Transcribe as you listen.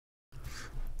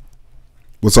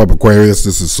What's up, Aquarius?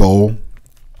 This is Soul.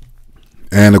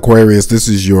 And Aquarius, this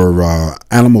is your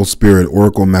Animal Spirit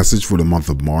Oracle message for the month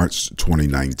of March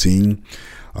 2019.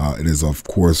 It is, of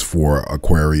course, for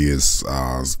Aquarius,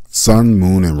 Sun,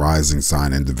 Moon, and Rising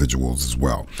sign individuals as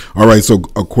well. All right, so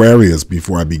Aquarius,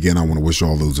 before I begin, I want to wish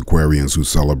all those Aquarians who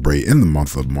celebrate in the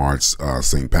month of March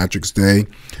St. Patrick's Day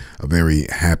a very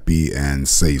happy and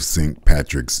safe St.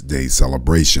 Patrick's Day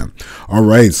celebration. All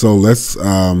right, so let's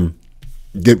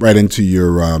get right into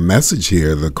your message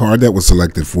here. The card that was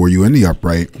selected for you in the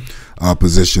upright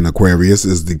position, Aquarius,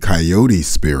 is the Coyote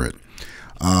Spirit.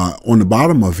 On the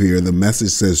bottom of here, the message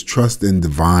says, trust in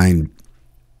divine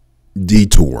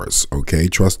detours. Okay,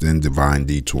 trust in divine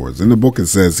detours. In the book, it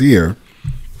says here,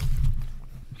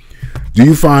 do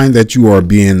you find that you are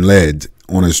being led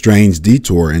on a strange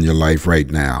detour in your life right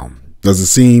now? Does it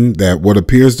seem that what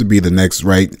appears to be the next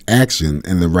right action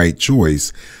and the right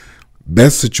choice,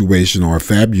 best situation, or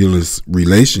fabulous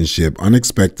relationship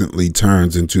unexpectedly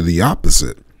turns into the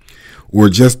opposite, or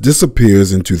just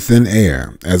disappears into thin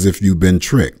air as if you've been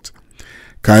tricked?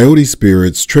 Coyote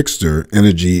Spirit's trickster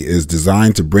energy is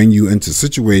designed to bring you into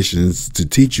situations to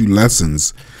teach you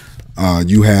lessons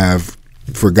you have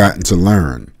forgotten to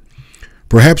learn.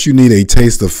 Perhaps you need a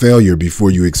taste of failure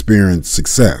before you experience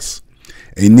success,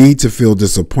 a need to feel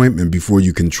disappointment before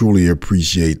you can truly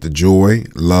appreciate the joy,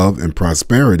 love, and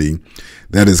prosperity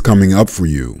that is coming up for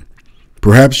you.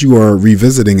 Perhaps you are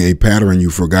revisiting a pattern you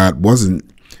forgot wasn't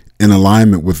in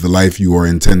alignment with the life you are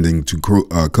intending to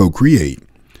co-create.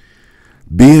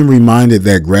 Being reminded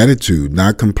that gratitude,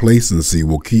 not complacency,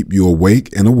 will keep you awake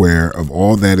and aware of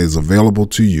all that is available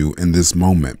to you in this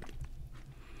moment.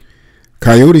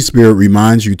 Coyote Spirit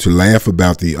reminds you to laugh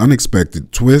about the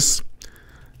unexpected twists,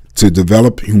 to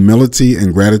develop humility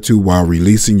and gratitude while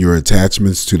releasing your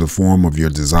attachments to the form of your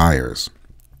desires.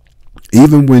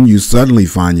 Even when you suddenly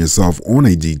find yourself on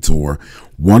a detour,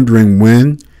 wondering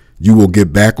when you will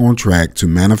get back on track to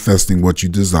manifesting what you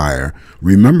desire,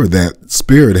 remember that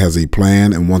Spirit has a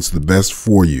plan and wants the best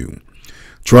for you.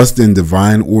 Trust in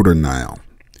divine order now.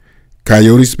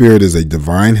 Coyote Spirit is a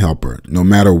divine helper. No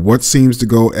matter what seems to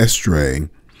go astray,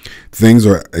 things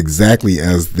are exactly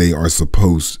as they are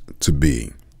supposed to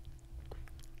be.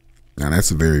 Now,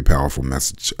 that's a very powerful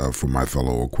message for my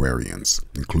fellow Aquarians,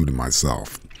 including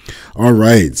myself. All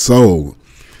right, so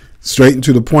straight and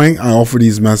to the point, I offer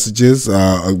these messages,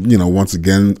 once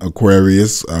again,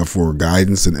 Aquarius, for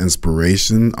guidance and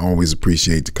inspiration. I always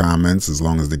appreciate the comments, as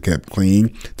long as they're kept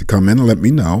clean, to come in and let me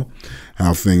know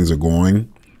how things are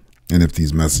going and if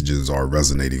these messages are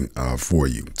resonating for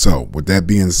you. So with that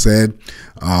being said,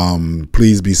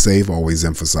 please be safe, always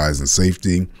emphasizing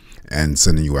safety, and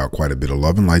sending you out quite a bit of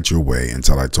love and light your way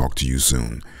until I talk to you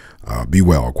soon. Be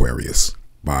well, Aquarius.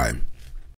 Bye.